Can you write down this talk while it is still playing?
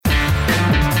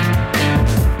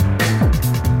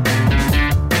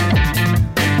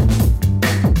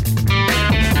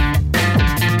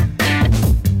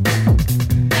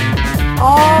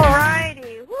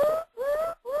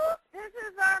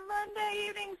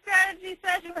strategy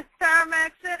session with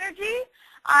PowerMax Energy.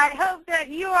 I hope that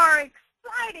you are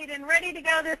excited and ready to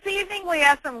go this evening. We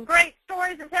have some great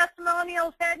stories and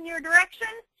testimonials heading your direction,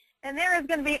 and there is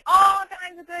going to be all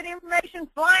kinds of good information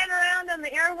flying around on the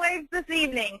airwaves this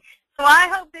evening. So I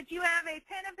hope that you have a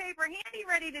pen and paper handy,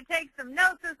 ready to take some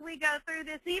notes as we go through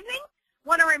this evening.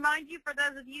 Want to remind you, for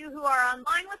those of you who are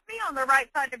online with me, on the right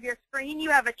side of your screen, you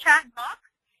have a chat box.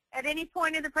 At any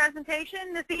point in the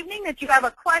presentation this evening that you have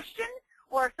a question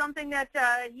or something that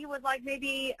you would like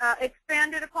maybe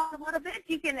expanded upon a little bit,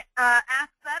 you can ask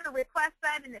that or request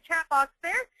that in the chat box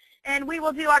there, and we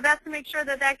will do our best to make sure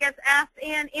that that gets asked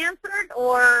and answered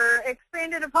or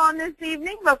expanded upon this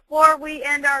evening before we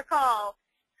end our call.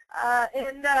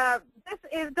 This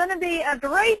is going to be a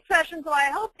great session, so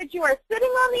I hope that you are sitting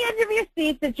on the edge of your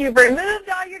seat, that you've removed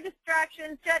all your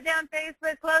distractions, shut down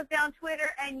Facebook, closed down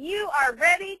Twitter, and you are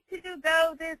ready to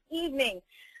go this evening.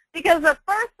 Because the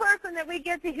first person that we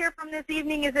get to hear from this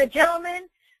evening is a gentleman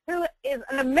who is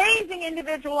an amazing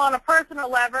individual on a personal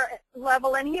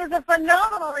level, and he is a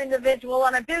phenomenal individual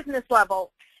on a business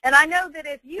level. And I know that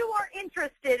if you are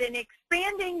interested in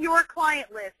expanding your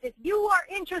client list, if you are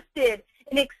interested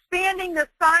in expanding the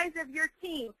size of your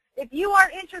team, if you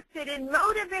are interested in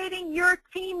motivating your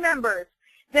team members,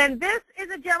 then this is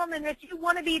a gentleman that you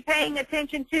want to be paying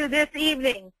attention to this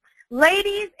evening.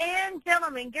 Ladies and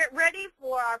gentlemen, get ready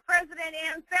for our president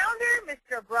and founder,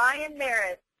 Mr. Brian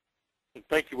Merritt.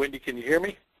 Thank you, Wendy. Can you hear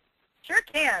me? Sure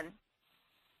can.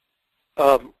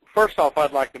 First off,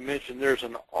 I'd like to mention there's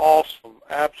an awesome,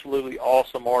 absolutely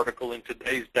awesome article in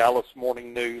today's Dallas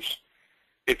Morning News.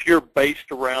 If you're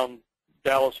based around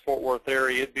Dallas-Fort Worth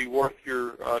area, it'd be worth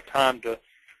your time to,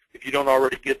 if you don't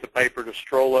already get the paper, to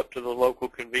stroll up to the local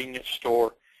convenience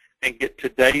store and get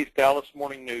today's Dallas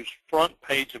Morning News front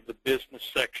page of the business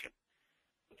section.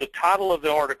 The title of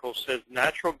the article says,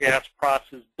 "Natural gas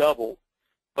prices double,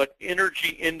 but energy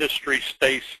industry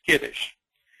stays skittish."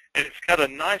 And it's got a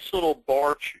nice little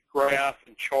bar graph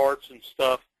and charts and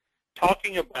stuff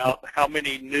talking about how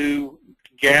many new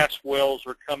gas wells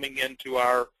are coming into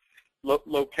our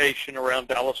location around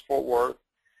Dallas-Fort Worth,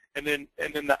 and then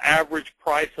the average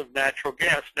price of natural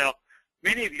gas. Now,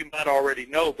 many of you might already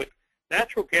know, but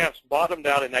natural gas bottomed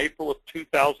out in April of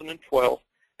 2012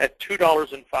 at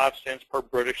 $2.05 per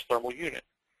British thermal unit.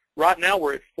 Right now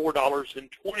we're at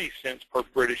 $4.20 per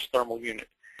British thermal unit.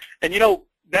 And, you know,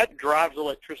 that drives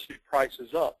electricity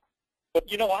prices up. But,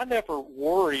 you know, I never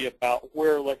worry about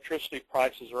where electricity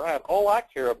prices are at. All I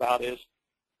care about is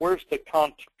where's the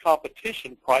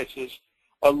competition prices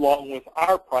along with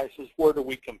our prices, where do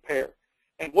we compare?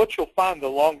 And what you'll find the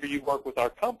longer you work with our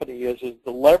company is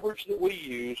the leverage that we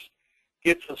use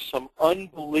gets us some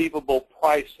unbelievable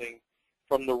pricing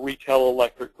from the retail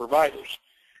electric providers.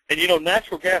 And, you know,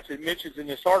 natural gas, it mentions in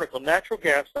this article, natural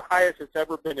gas, the highest it's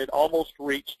ever been, it almost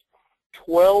reached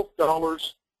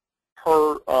 $12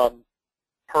 per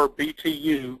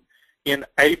BTU in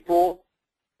April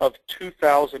of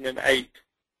 2008.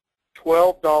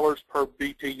 $12 per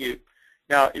BTU.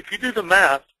 Now, if you do the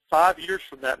math, 5 years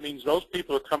from that means those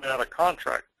people are coming out of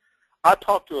contract. I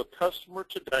talked to a customer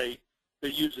today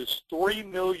that uses 3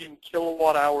 million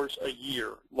kilowatt hours a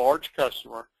year, large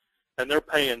customer, and they're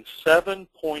paying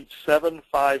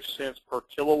 7.75 cents per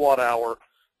kilowatt hour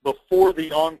before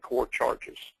the encore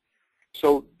charges.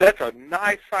 So that's a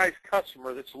nice-sized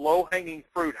customer that's low-hanging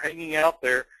fruit hanging out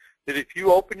there that if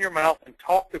you open your mouth and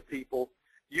talk to people,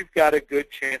 you've got a good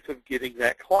chance of getting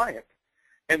that client.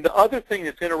 And the other thing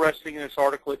that's interesting in this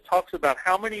article, it talks about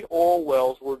how many oil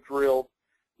wells were drilled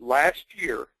last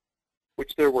year,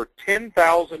 which there were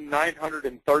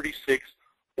 10,936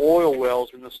 oil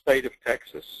wells in the state of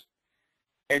Texas.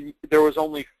 And there was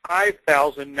only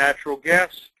 5,000 natural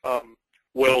gas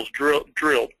wells drilled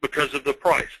because of the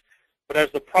price. But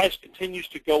as the price continues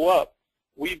to go up,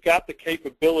 we've got the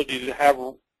capability to have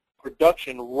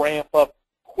production ramp up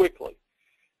quickly.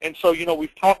 And so, you know,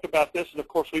 we've talked about this, and of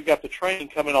course we've got the training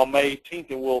coming on May 18th,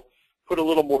 and we'll put a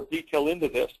little more detail into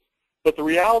this. But the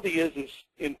reality is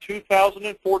in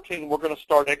 2014, we're going to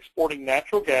start exporting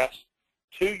natural gas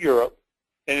to Europe,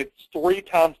 and it's 3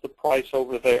 times the price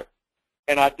over there.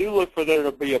 And I do look for there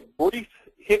to be a brief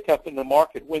hiccup in the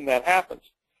market when that happens.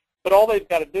 But all they've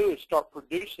got to do is start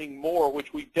producing more,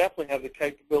 which we definitely have the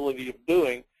capability of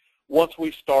doing once we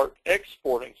start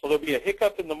exporting. So there'll be a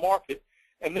hiccup in the market,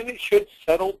 and then it should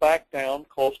settle back down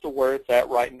close to where it's at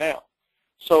right now.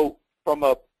 So from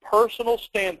a personal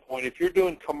standpoint, if you're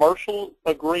doing commercial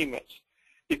agreements,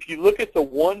 if you look at the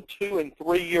 1, 2, and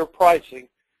 3-year pricing,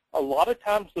 a lot of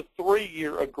times the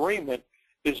 3-year agreement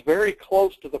is very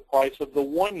close to the price of the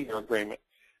 1-year agreement.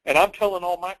 And I'm telling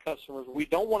all my customers, we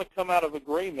don't want to come out of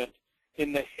agreement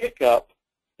in the hiccup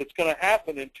that's going to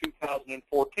happen in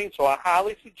 2014. So I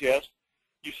highly suggest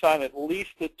you sign at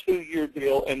least a 2-year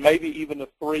deal and maybe even a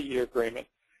 3-year agreement.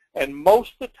 And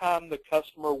most of the time, the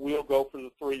customer will go for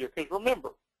the 3-year. Because remember,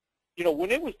 you know, when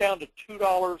it was down to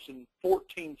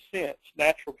 $2.14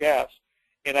 natural gas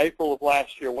in April of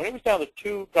last year, when it was down to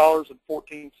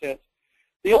 $2.14,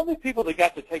 the only people that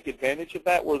got to take advantage of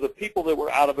that were the people that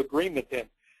were out of agreement then.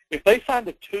 If they signed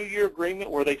a 2-year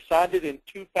agreement where they signed it in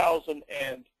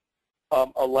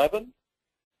 2011,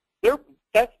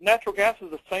 that natural gas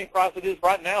is the same price it is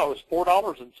right now. It was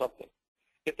 $4 and something.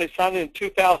 If they signed it in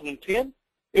 2010,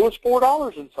 it was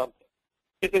 $4 and something.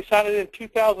 If they signed it in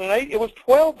 2008, it was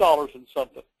 $12 and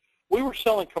something. We were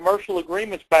selling commercial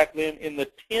agreements back then in the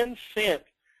 10 cent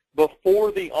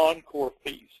before the encore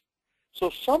fees. So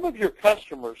some of your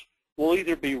customers will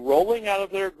either be rolling out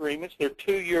of their agreements, their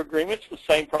 2-year agreements, the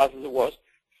same price as it was,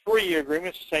 3-year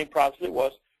agreements, the same price as it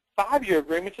was, 5-year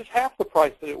agreements is half the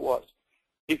price that it was.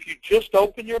 If you just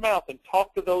open your mouth and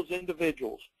talk to those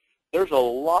individuals, there's a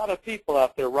lot of people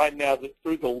out there right now that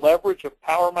through the leverage of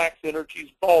PowerMax Energy's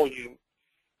volume,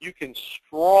 you can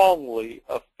strongly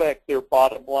affect their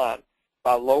bottom line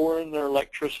by lowering their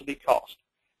electricity cost.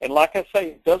 And like I say,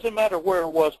 it doesn't matter where it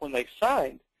was when they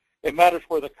signed. It matters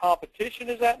where the competition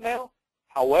is at now.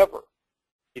 However,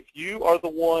 if you are the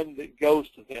one that goes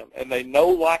to them and they know,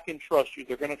 like, and trust you,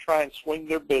 they're going to try and swing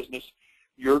their business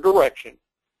your direction.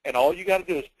 And all you got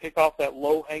to do is pick off that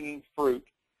low-hanging fruit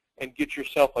and get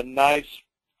yourself a nice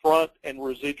front and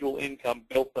residual income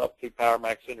built up through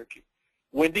PowerMax Energy.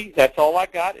 Wendy, that's all I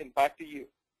got, and back to you.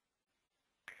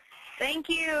 Thank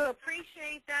you.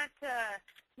 Appreciate that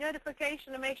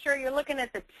notification to make sure you're looking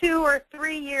at the 2- or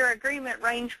 3-year agreement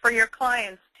range for your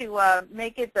clients to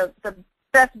make it the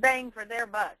best bang for their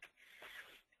buck.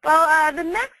 Well, the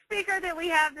next speaker that we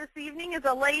have this evening is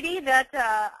a lady that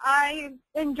I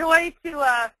enjoy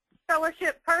to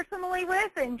fellowship personally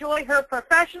with, enjoy her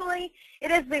professionally. It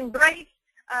has been great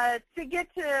to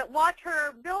get to watch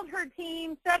her build her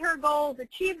team, set her goals,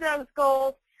 achieve those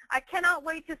goals. I cannot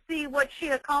wait to see what she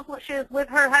accomplishes with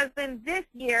her husband this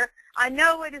year. I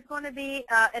know it is going to be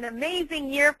an amazing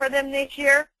year for them this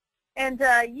year. And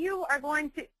you are going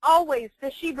to always,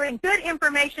 does she bring good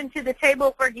information to the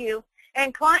table for you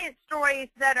and client stories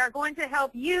that are going to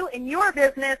help you in your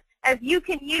business as you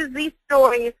can use these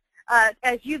stories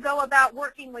as you go about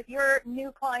working with your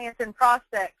new clients and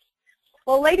prospects.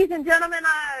 Well, ladies and gentlemen,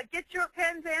 get your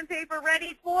pens and paper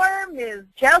ready for Ms.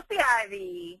 Chelsea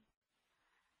Ivy.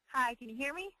 Hi, can you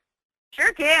hear me?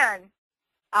 Sure can.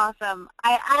 Awesome.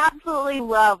 I absolutely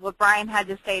love what Brian had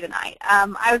to say tonight.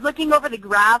 I was looking over the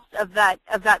graphs of that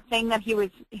thing that he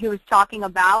was talking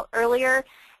about earlier,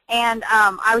 and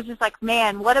I was just like,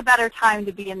 man, what a better time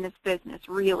to be in this business,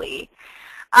 really.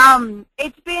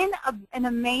 It's been an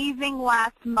amazing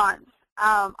last month.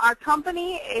 Our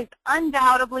company is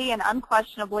undoubtedly and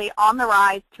unquestionably on the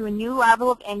rise to a new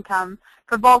level of income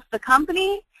for both the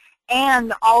company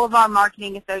and all of our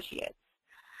marketing associates.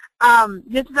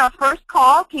 This is our first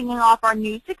call kicking off our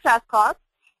new Success Club.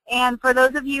 And for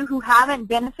those of you who haven't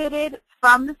benefited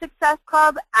from the Success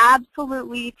Club,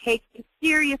 absolutely take it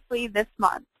seriously this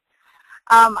month.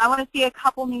 I want to see a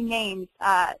couple new names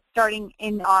starting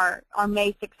in our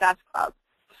May Success Club.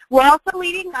 We're also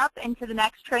leading up into the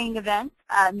next training event,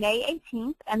 May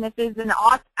 18th, and this is an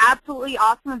absolutely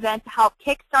awesome event to help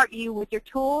kickstart you with your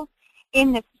tools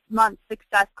in this month's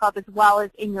Success Club as well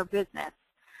as in your business.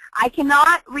 I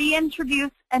cannot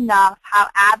reintroduce enough how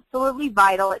absolutely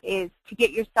vital it is to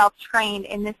get yourself trained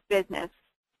in this business,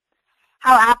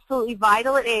 how absolutely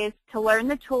vital it is to learn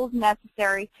the tools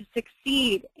necessary to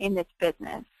succeed in this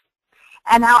business,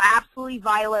 and how absolutely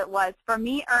vital it was for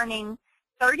me earning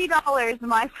 $30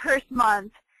 my first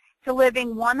month to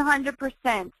living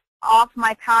 100% off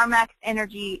my PowerMax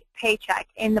Energy paycheck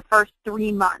in the first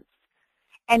 3 months,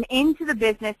 and into the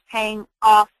business paying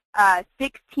off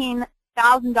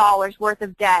 $16,000 worth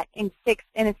of debt in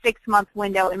a 6-month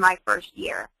window in my first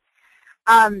year.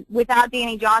 Without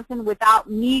Danny Johnson, without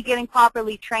me getting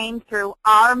properly trained through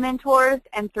our mentors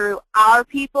and through our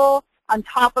people, on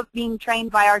top of being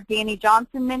trained by our Danny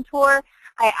Johnson mentor,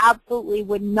 I absolutely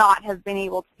would not have been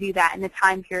able to do that in the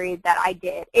time period that I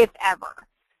did, if ever.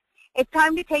 It's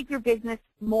time to take your business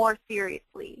more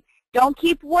seriously. Don't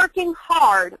keep working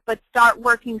hard, but start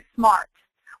working smart.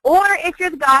 Or if you're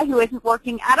the guy who isn't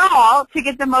working at all, to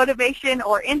get the motivation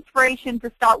or inspiration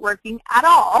to start working at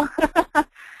all.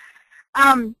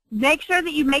 Make sure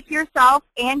that you make yourself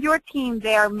and your team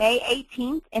there May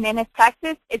 18th in Ennis,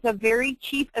 Texas. It's a very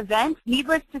cheap event.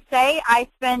 Needless to say, I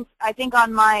think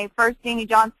on my first Danny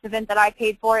Johnson event that I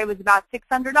paid for, it was about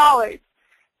 $600.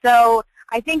 So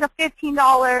I think a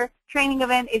 $15 training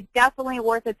event is definitely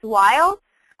worth its while.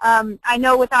 I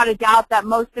know without a doubt that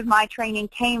most of my training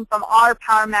came from our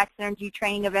PowerMax Energy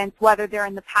training events, whether they're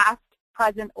in the past,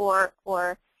 present, or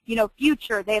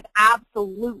future. They've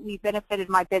absolutely benefited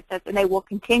my business, and they will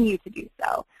continue to do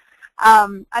so.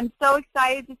 I'm so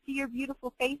excited to see your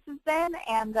beautiful faces then,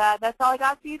 and that's all I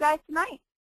got for you guys tonight.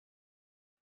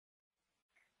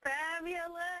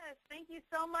 Fabulous. Thank you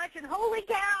so much. And holy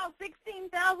cow,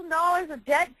 $16,000 of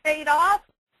debt paid off.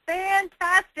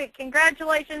 Fantastic.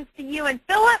 Congratulations to you and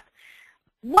Philip.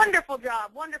 Wonderful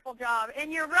job. Wonderful job.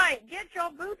 And you're right. Get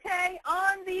your bootay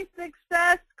on the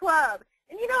Success Club.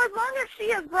 And, as long as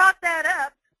she has brought that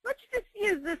up, let's just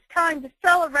use this time to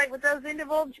celebrate with those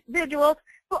individuals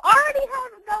who already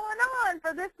have it going on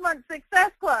for this month's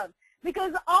Success Club.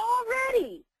 Because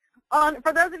already,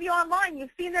 for those of you online,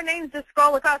 you've seen their names just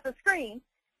scroll across the screen,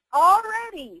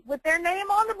 already with their name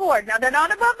on the board. Now, they're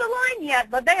not above the line yet,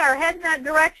 but they are heading that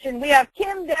direction. We have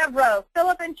Kim Devereaux,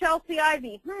 Philip and Chelsea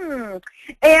Ivy,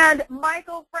 and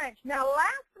Michael French. Now,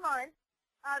 last month,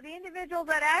 the individuals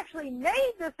that actually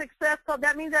made the Success Club,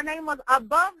 that means their name was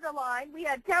above the line. We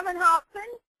had Kevin Hobson,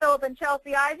 Philip and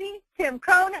Chelsea Ivy, Tim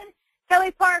Cronin,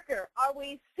 Kelly Parker. Are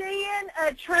we seeing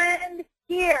a trend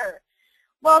here?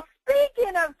 Well,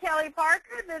 speaking of Kelly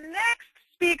Parker, the next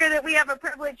speaker that we have a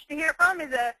privilege to hear from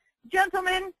is a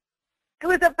gentleman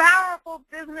who is a powerful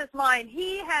business mind.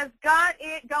 He has got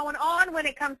it going on when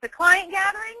it comes to client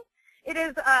gathering. It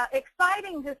is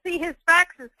exciting to see his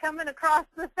faxes coming across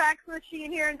the fax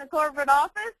machine here in the corporate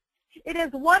office. It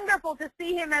is wonderful to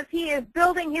see him as he is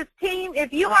building his team.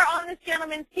 If you are on this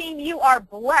gentleman's team, you are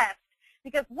blessed,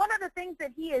 because one of the things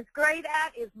that he is great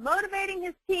at is motivating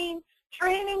his team,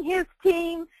 training his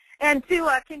team, and to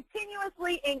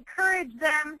continuously encourage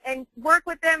them and work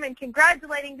with them and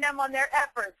congratulating them on their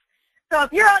efforts. So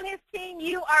if you're on his team,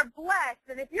 you are blessed.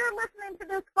 And if you're listening to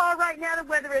this call right now,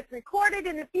 whether it's recorded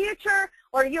in the future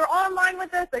or you're online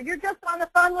with us or you're just on the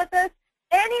phone with us,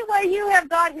 any way you have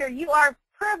got here, you are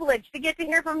privileged to get to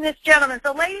hear from this gentleman.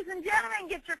 So ladies and gentlemen,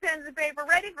 get your pens and paper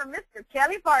ready for Mr.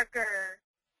 Kelly Parker.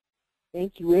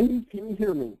 Thank you, Wendy. Can you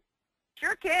hear me?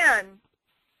 Sure can.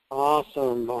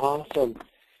 Awesome, awesome.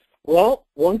 Well,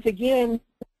 once again,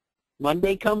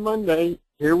 Monday come Monday,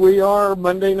 here we are,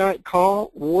 Monday night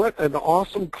call. What an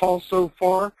awesome call so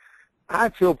far. I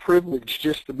feel privileged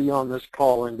just to be on this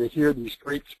call and to hear these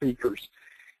great speakers.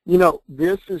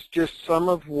 This is just some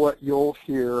of what you'll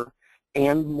hear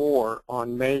and more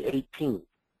on May 18th.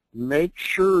 Make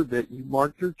sure that you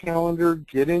mark your calendar,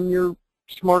 get in your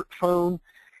smartphone,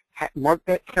 mark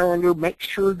that calendar, make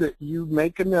sure that you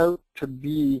make a note to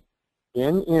be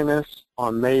in Ennis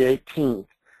on May 18th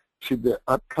to the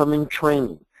upcoming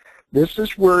training. This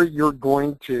is where you're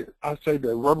going to, I say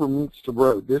the rubber meets the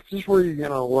road. This is where you're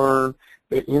going to learn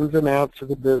the ins and outs of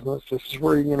the business. This is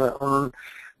where you're going to earn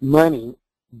money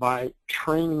by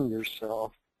training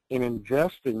yourself and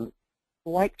investing,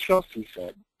 like Chelsea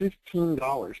said,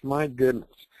 $15. My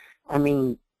goodness. I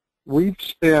mean, we've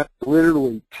spent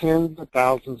literally tens of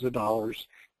thousands of dollars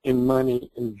in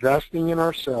money investing in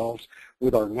ourselves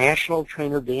with our national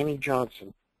trainer, Danny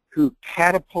Johnson, who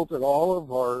catapulted all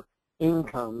of our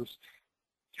incomes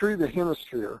through the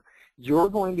hemisphere. You're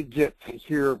going to get to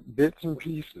hear bits and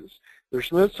pieces.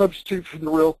 There's no substitute for the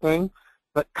real thing,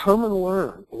 but come and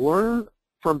learn. Learn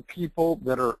from people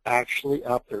that are actually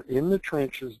out there in the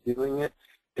trenches doing it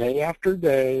day after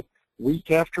day,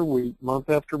 week after week, month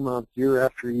after month, year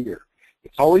after year.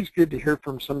 It's always good to hear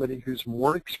from somebody who's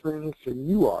more experienced than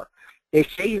you are. They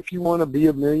say if you want to be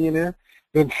a millionaire,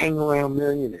 then hang around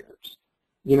millionaires.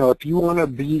 If you want to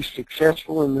be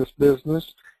successful in this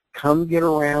business, come get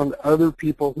around other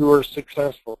people who are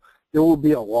successful. There will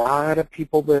be a lot of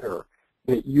people there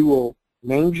that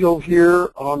names you'll hear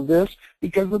on this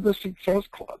because of the Success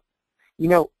Club.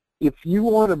 If you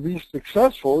want to be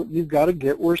successful, you've got to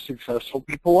get where successful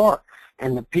people are.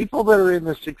 And the people that are in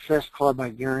the Success Club, I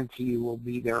guarantee you, will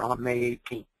be there on May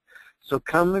 18th. So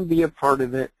come and be a part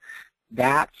of it.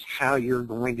 That's how you're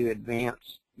going to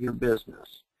advance your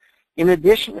business. In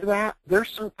addition to that, there's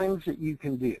some things that you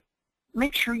can do.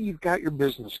 Make sure you've got your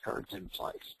business cards in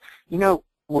place.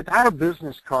 Without a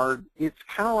business card, it's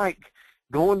kind of like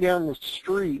going down the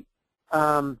street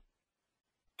riding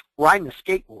a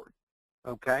skateboard,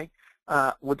 okay?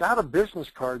 Without a business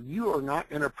card, you are not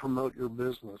going to promote your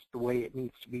business the way it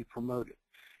needs to be promoted.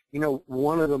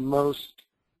 One of the most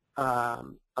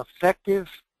effective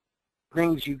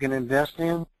things you can invest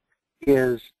in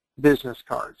is business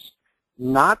cards.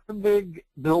 Not the big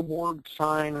billboard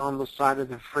sign on the side of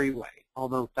the freeway,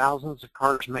 although thousands of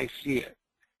cars may see it.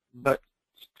 But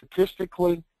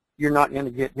statistically, you're not going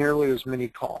to get nearly as many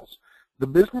calls. The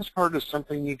business card is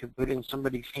something you can put in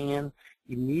somebody's hand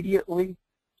immediately.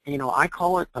 You know, I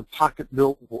call it a pocket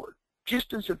billboard.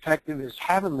 Just as effective as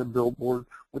having the billboard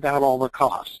without all the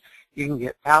costs. You can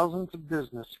get thousands of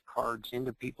business cards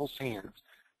into people's hands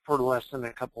for less than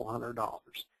a couple $100.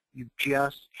 You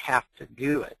just have to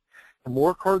do it. The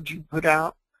more cards you put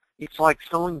out, it's like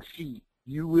sowing seed.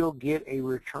 You will get a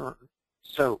return.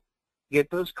 So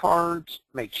get those cards.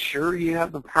 Make sure you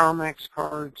have the PowerMax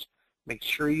cards. Make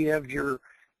sure you have your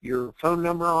phone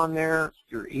number on there,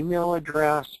 your email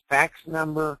address, fax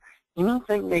number,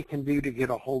 anything they can do to get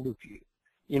a hold of you.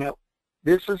 You know,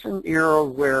 this is an era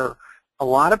where a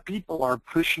lot of people are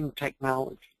pushing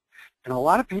technology. And a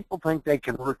lot of people think they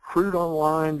can recruit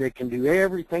online, they can do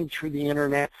everything through the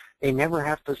internet, they never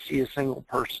have to see a single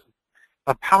person.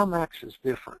 But PowerMax is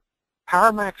different.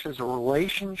 PowerMax is a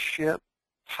relationship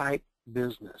type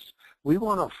business. We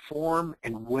want to form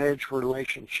and wedge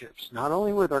relationships, not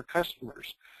only with our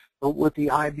customers, but with the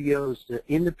IBOs, the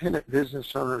independent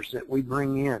business owners that we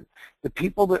bring in, the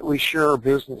people that we share our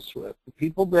business with, the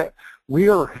people that we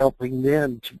are helping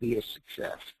them to be a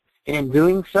success. And in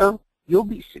doing so, you'll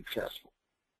be successful.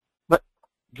 But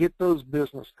get those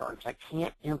business cards. I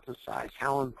can't emphasize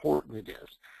how important it is.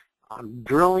 I'm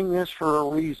drilling this for a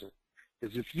reason.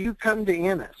 Because if you come to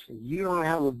Ennis and you don't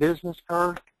have a business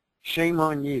card, shame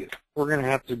on you. We're going to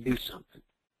have to do something.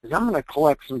 Because I'm going to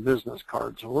collect some business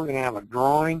cards, and we're going to have a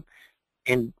drawing,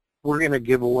 and we're going to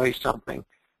give away something.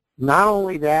 Not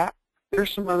only that,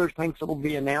 there's some other things that will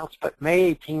be announced, but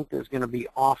May 18th is going to be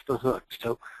off the hook.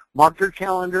 So mark your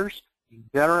calendars. You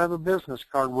better have a business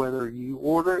card, whether you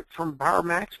order it from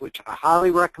PowerMax, which I highly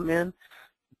recommend.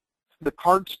 The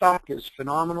card stock is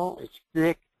phenomenal. It's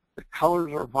thick. The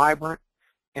colors are vibrant,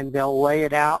 and they'll lay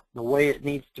it out the way it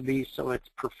needs to be so it's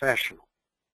professional.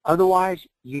 Otherwise,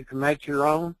 you can make your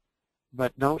own,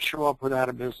 but don't show up without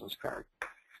a business card.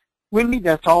 Wendy,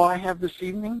 that's all I have this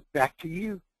evening. Back to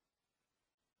you.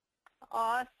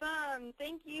 Awesome.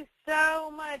 Thank you so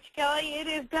much, Kelly. It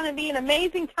is going to be an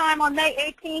amazing time on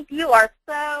May 18th. You are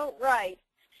so right.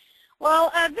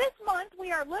 Well, this month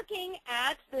we are looking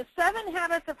at the 7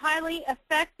 Habits of Highly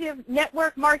Effective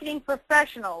Network Marketing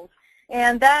Professionals.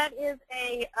 And that is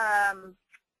a,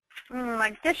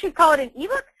 I guess you'd call it an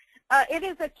ebook. It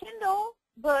is a Kindle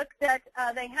book that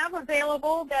they have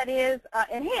available that is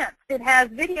enhanced. It has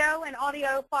video and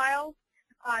audio files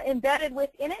embedded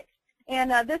within it.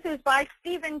 And this is by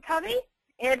Stephen Covey.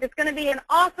 It is going to be an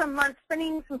awesome month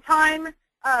spending some time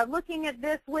looking at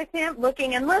this with him,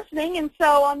 looking and listening. And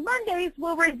so on Mondays,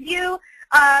 we'll review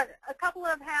a couple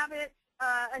of habits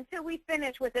until we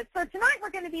finish with it. So tonight we're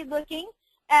going to be looking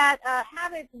at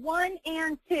habits 1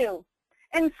 and 2.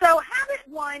 And so habit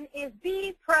 1 is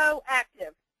be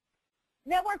proactive.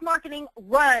 Network marketing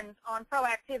runs on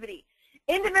proactivity.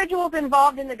 Individuals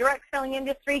involved in the direct selling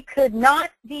industry could not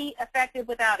be effective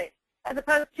without it, as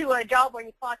opposed to a job where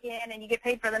you clock in and you get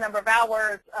paid for the number of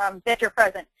hours that you're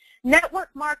present. Network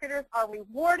marketers are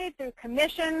rewarded through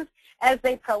commissions as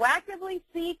they proactively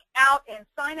seek out and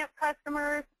sign up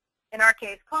customers, in our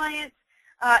case clients,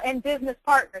 and business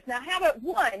partners. Now, habit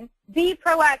 1, be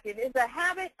proactive, is a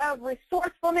habit of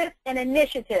resourcefulness and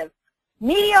initiative.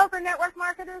 Mediocre network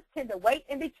marketers tend to wait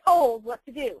and be told what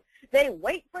to do. They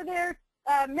wait for their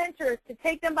mentors to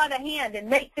take them by the hand and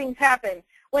make things happen.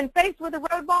 When faced with a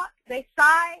roadblock, they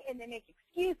sigh and they make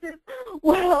excuses.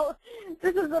 Well,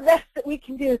 this is the best that we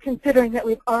can do considering that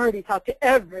we've already talked to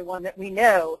everyone that we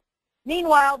know.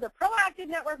 Meanwhile, the proactive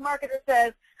network marketer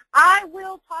says, I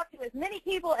will talk to as many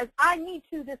people as I need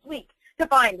to this week to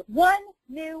find one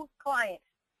new client.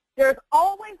 There's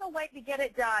always a way to get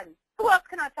it done. Who else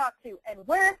can I talk to, and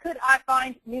where could I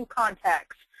find new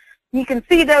contacts? You can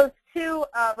see those two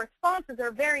responses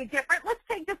are very different. Let's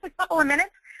take just a couple of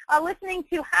minutes listening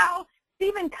to how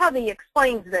Stephen Covey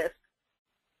explains this.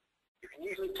 You can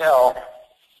usually tell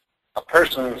a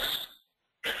person's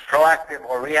proactive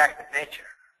or reactive nature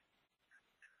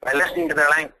by listening to their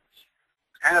language.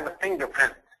 It's kind of a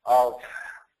fingerprint of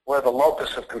where the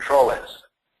locus of control is,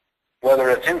 whether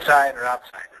it's inside or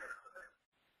outside.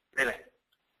 Really.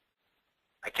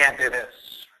 I can't do this.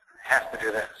 I have to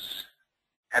do this.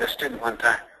 I had a student one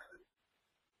time.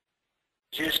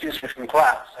 She excused me from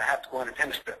class. I have to go on a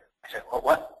tennis trip. I said, well,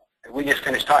 what? And we just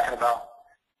finished talking about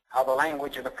how the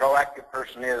language of the proactive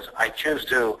person is, I choose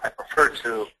to, I prefer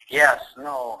to, yes,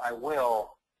 no, I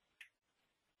will.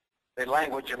 the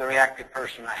language of the reactive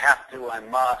person. I have to, I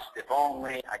must, if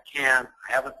only, I can't,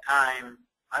 I haven't time,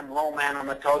 I'm low man on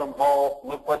the totem pole,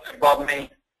 look what's above me,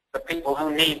 the people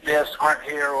who need this aren't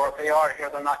here, or if they are here,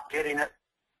 they're not getting it.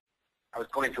 I was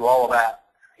going through all of that.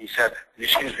 He said,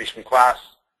 excuse me from class,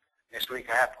 next week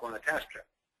I have to go on a tennis trip.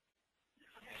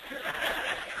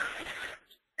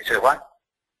 He said, what?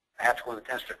 I have to go on a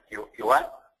tennis trip. You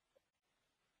what?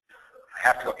 I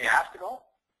have to go. You have to go?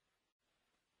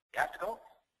 You have to go?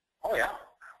 Oh, yeah.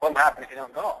 What will happen if you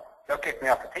don't go? They'll kick me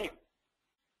off the team.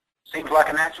 Seems like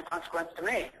a natural consequence to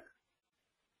me.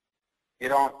 You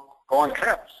don't go on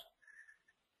trips.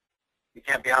 You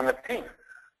can't be on the team.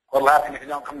 What will happen if you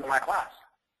don't come to my class?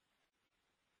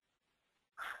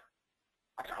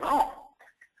 I don't know.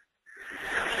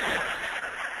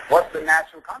 What's the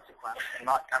natural consequence of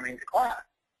not coming to class?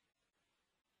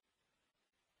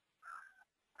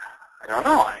 I don't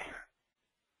know. I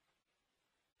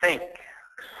think.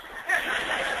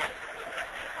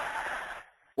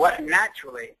 What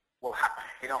naturally will happen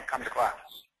if you don't come to class?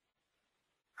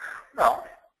 Well,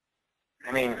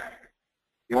 I mean,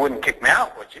 you wouldn't kick me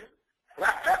out, would you?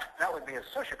 That would be a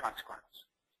social consequence.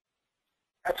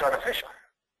 That's artificial.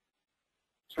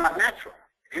 It's not natural.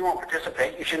 If you won't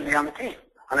participate, you shouldn't be on the team.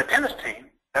 On a tennis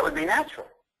team, that would be natural.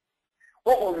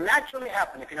 What will naturally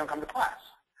happen if you don't come to class?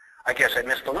 I guess I'd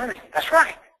miss the learning. That's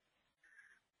right.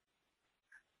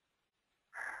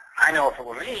 I know if it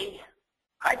were me,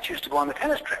 I'd choose to go on the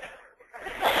tennis trip.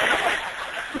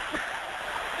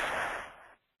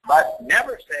 But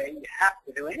never say you have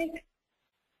to do anything.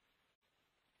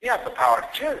 You have the power to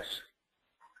choose.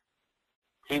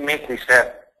 He meekly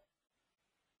said,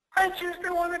 I choose to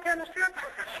go on the tennis trip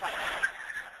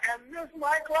and miss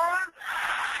my class.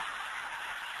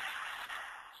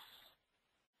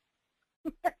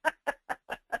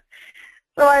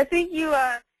 So I think you,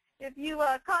 if you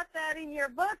caught that in your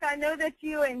book, I know that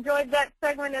you enjoyed that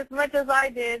segment as much as I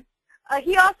did.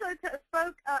 He also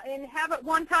spoke in Habit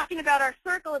 1 talking about our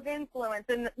circle of influence.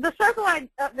 And the circle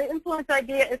the influence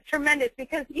idea is tremendous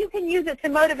because you can use it to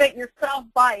motivate yourself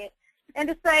by it and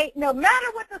to say, no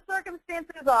matter what the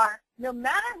circumstances are, no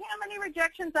matter how many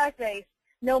rejections I face,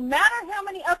 no matter how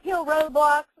many uphill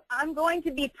roadblocks, I'm going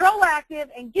to be proactive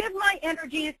and give my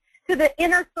energies to the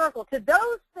inner circle, to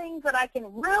those things that I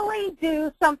can really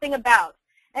do something about.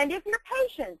 And if you're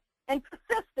patient and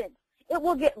persistent, it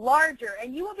will get larger,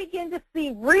 and you will begin to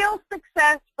see real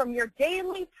success from your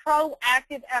daily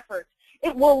proactive efforts.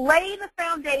 It will lay the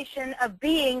foundation of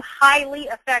being highly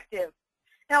effective.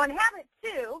 Now, in Habit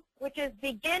 2, which is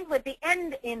begin with the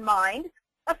end in mind,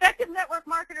 effective network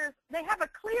marketers, they have a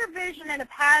clear vision and a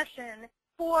passion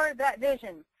for that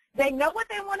vision. They know what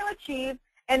they want to achieve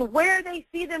and where they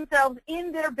see themselves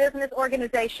in their business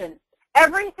organization.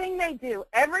 Everything they do,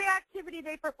 every activity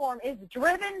they perform is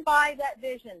driven by that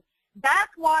vision.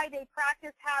 That's why they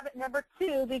practice habit number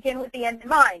 2, begin with the end in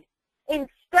mind.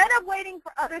 Instead of waiting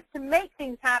for others to make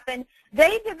things happen,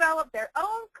 they develop their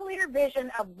own clear vision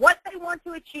of what they want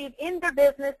to achieve in their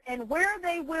business and where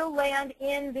they will land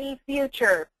in the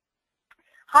future.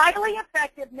 Highly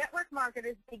effective network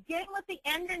marketers begin with the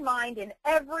end in mind in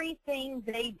everything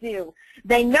they do.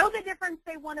 They know the difference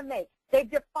they want to make. They've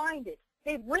defined it.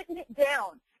 They've written it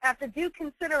down after due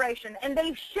consideration, and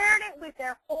they've shared it with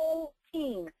their whole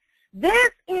team.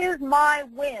 This is my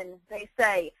win, they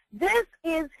say. This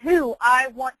is who I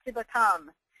want to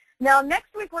become. Now,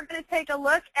 next week we're going to take a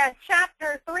look at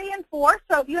Chapter 3 and 4.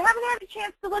 So if you haven't had a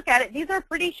chance to look at it, these are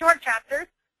pretty short chapters.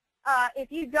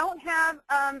 If you don't have,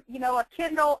 a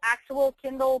Kindle, actual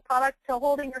Kindle product to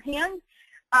hold in your hand,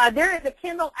 there is a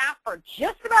Kindle app for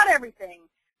just about everything.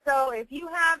 So if you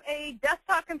have a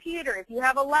desktop computer, if you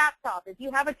have a laptop, if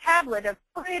you have a tablet of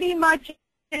pretty much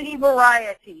any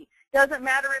variety, doesn't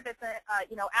matter if it's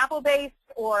Apple-based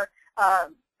or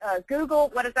Google,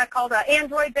 what is that called,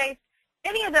 Android-based,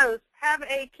 any of those have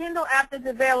a Kindle app that's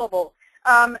available.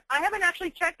 I haven't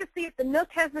actually checked to see if the Nook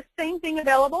has the same thing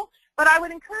available, but I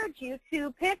would encourage you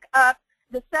to pick up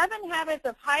the 7 Habits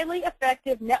of Highly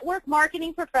Effective Network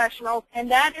Marketing Professionals,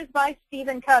 and that is by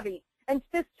Stephen Covey. And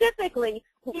specifically,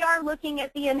 we are looking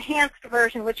at the enhanced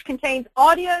version, which contains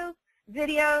audios,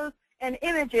 videos, and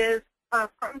images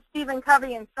from Stephen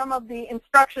Covey and some of the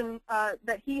instruction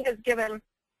that he has given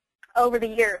over the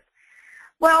years.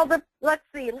 Well, let's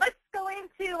see. Let's go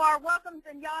into our welcomes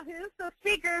and Yahoo. So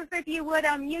speakers, if you would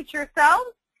unmute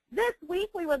yourselves. This week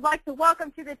we would like to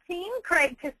welcome to the team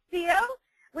Craig Castillo.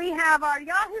 We have our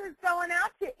Yahoos going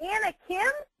out to Anna Kim,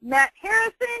 Matt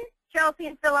Harrison, Chelsea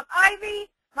and Philip Ivy,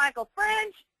 Michael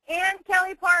French, and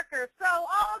Kelly Parker. So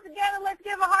all together, let's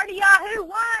give a hearty Yahoo.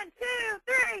 1, 2,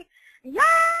 3. Yahoo!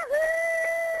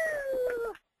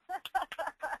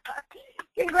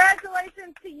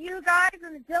 congratulations to you guys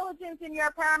and the diligence in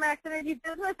your PowerMax Energy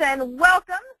business, and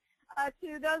welcome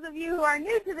to those of you who are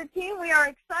new to the team. We are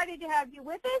excited to have you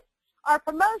with us. Our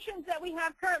promotions that we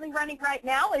have currently running right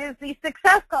now is the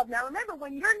Success Club. Now remember,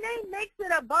 when your name makes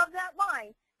it above that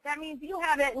line, that means you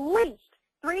have at least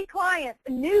 3 clients,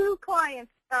 new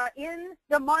clients, in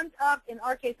the month of, in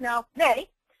our case now, May.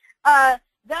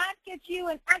 That gets you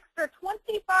an extra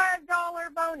 $25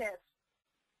 bonus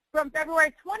from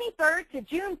February 23rd to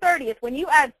June 30th when you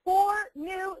add 4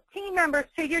 new team members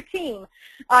to your team,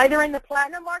 either in the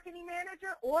Platinum Marketing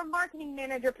Manager or Marketing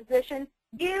Manager position.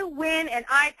 You win an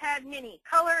iPad mini,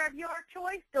 color of your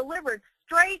choice, delivered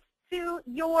straight to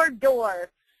your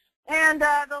door. And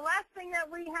the last thing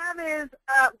that we have is,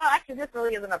 well, actually this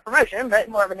really isn't a promotion, but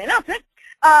more of an announcement.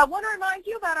 I want to remind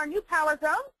you about our new Power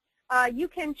Zone. You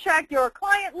can check your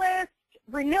client list,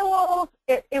 renewals.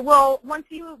 It will, once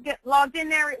you get logged in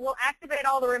there, it will activate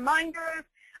all the reminders,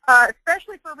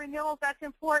 especially for renewals. That's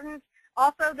important.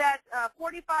 Also, that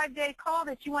 45-day call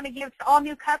that you want to give to all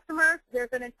new customers. There's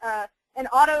an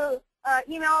auto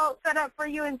email set up for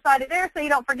you inside of there, so you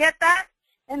don't forget that.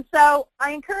 And so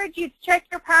I encourage you to check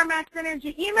your PowerMax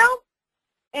Energy email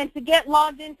and to get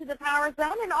logged into the Power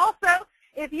Zone. And also,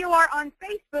 if you are on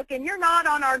Facebook and you're not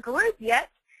on our group yet,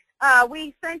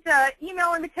 we sent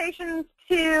email invitations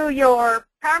to your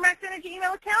PowerMax Energy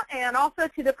email account and also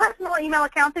to the personal email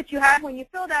account that you had when you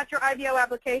filled out your IVO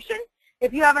application.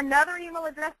 If you have another email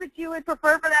address that you would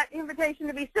prefer for that invitation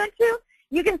to be sent to,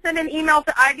 you can send an email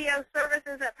to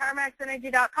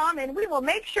ivoservices@powermaxenergy.com, and we will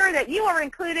make sure that you are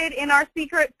included in our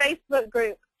secret Facebook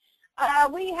group.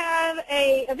 We have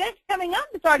an event coming up.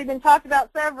 It's already been talked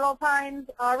about several times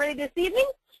already this evening.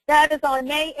 That is on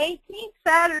May 18th,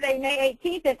 Saturday, May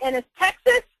 18th in Ennis,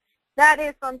 Texas. That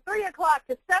is from 3 o'clock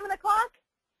to 7 o'clock.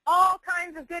 All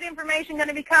kinds of good information going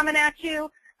to be coming at you.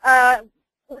 Let's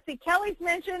see, Kelly's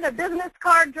mentioned a business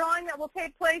card drawing that will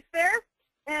take place there.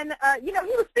 And, you know,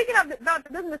 he was speaking about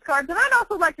the business cards, and I'd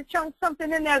also like to chunk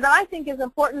something in there that I think is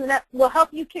important and that will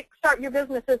help you kickstart your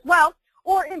business as well,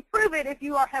 or improve it if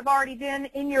you have already been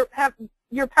in your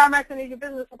PowerMax Energy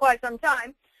business for quite some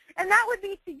time. And that would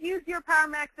be to use your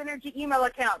PowerMax Energy email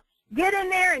account. Get in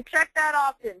there and check that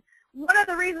often. One of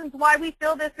the reasons why we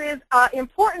feel this is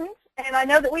important, and I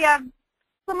know that we have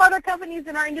some other companies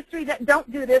in our industry that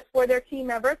don't do this for their team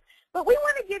members, but we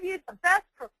want to give you the best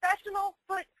professional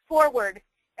foot forward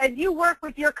as you work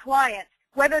with your clients,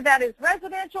 whether that is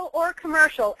residential or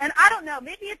commercial. And I don't know,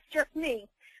 maybe it's just me,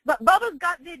 but Bubba's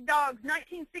Got Big Dogs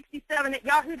 1967 at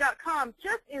yahoo.com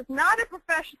just is not a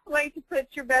professional way to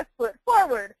put your best foot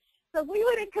forward. So we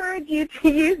would encourage you to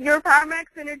use your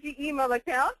PowerMax Energy email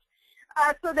account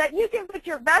so that you can put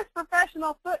your best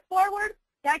professional foot forward.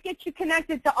 That gets you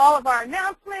connected to all of our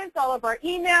announcements, all of our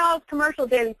emails, commercial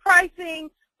daily pricing,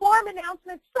 form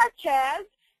announcements such as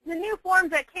the new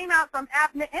forms that came out from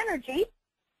APNA Energy.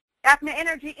 APNA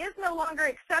Energy is no longer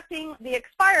accepting the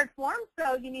expired forms,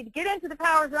 so you need to get into the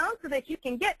Power Zone so that you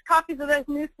can get copies of those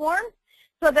new forms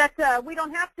so that we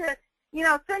don't have to, you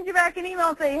know, send you back an email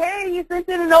and say, hey, you sent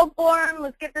in an old form,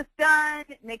 let's get this done.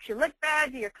 It makes you look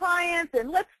bad to your clients,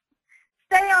 and let's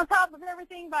stay on top of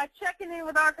everything by checking in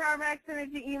with our PowerMax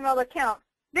Energy email account.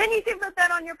 Then you can put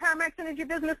that on your PowerMax Energy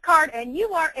business card, and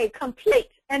you are a complete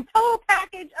and total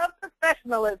package of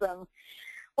professionalism.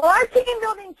 Well, our team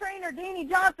building trainer, Danny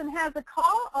Johnson, has a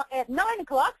call at 9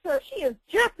 o'clock, so she is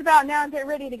just about now to get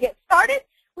ready to get started.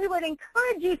 We would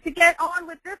encourage you to get on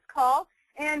with this call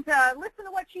and listen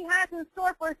to what she has in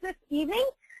store for us this evening.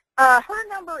 Her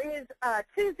number is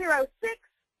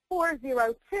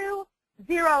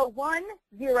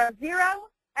 206-402-0100,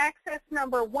 access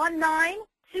number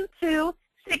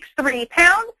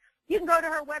 192263#. You can go to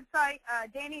her website,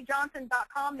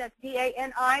 DannyJohnson.com. That's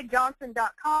D-A-N-I,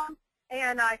 Johnson.com.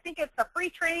 And I think it's a free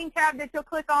training tab that you'll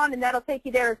click on, and that'll take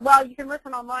you there as well. You can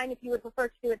listen online if you would prefer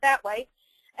to do it that way.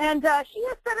 And she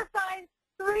has set aside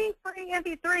 3 free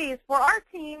MP3s for our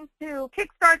team to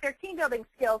kickstart their team building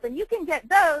skills. And you can get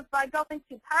those by going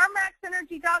to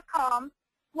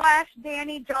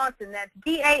PowerMaxEnergy.com/Danny Johnson. That's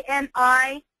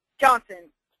D-A-N-I Johnson.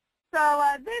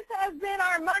 So this has been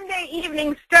our Monday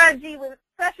evening strategy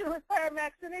session with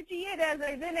PowerMax Energy. It has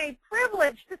been a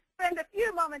privilege to spend a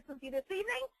few moments with you this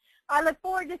evening. I look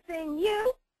forward to seeing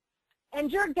you and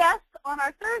your guests on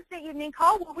our Thursday evening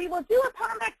call, where we will do a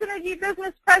PowerMax Energy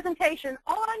business presentation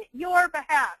on your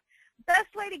behalf.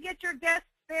 Best way to get your guests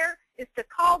there is to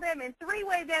call them and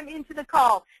 3-way them into the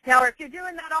call. Now, if you're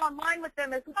doing that online with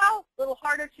them as well, a little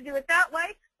harder to do it that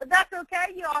way, but that's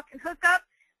okay. You all can hook up,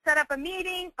 set up a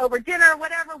meeting over dinner or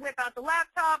whatever, whip out the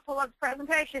laptop, pull up the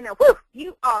presentation, and whew,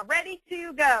 you are ready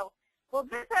to go. Well,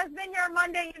 this has been your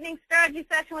Monday evening strategy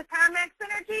session with PowerMax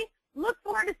Energy. Look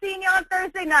forward to seeing you on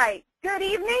Thursday night. Good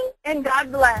evening, and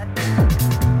God bless.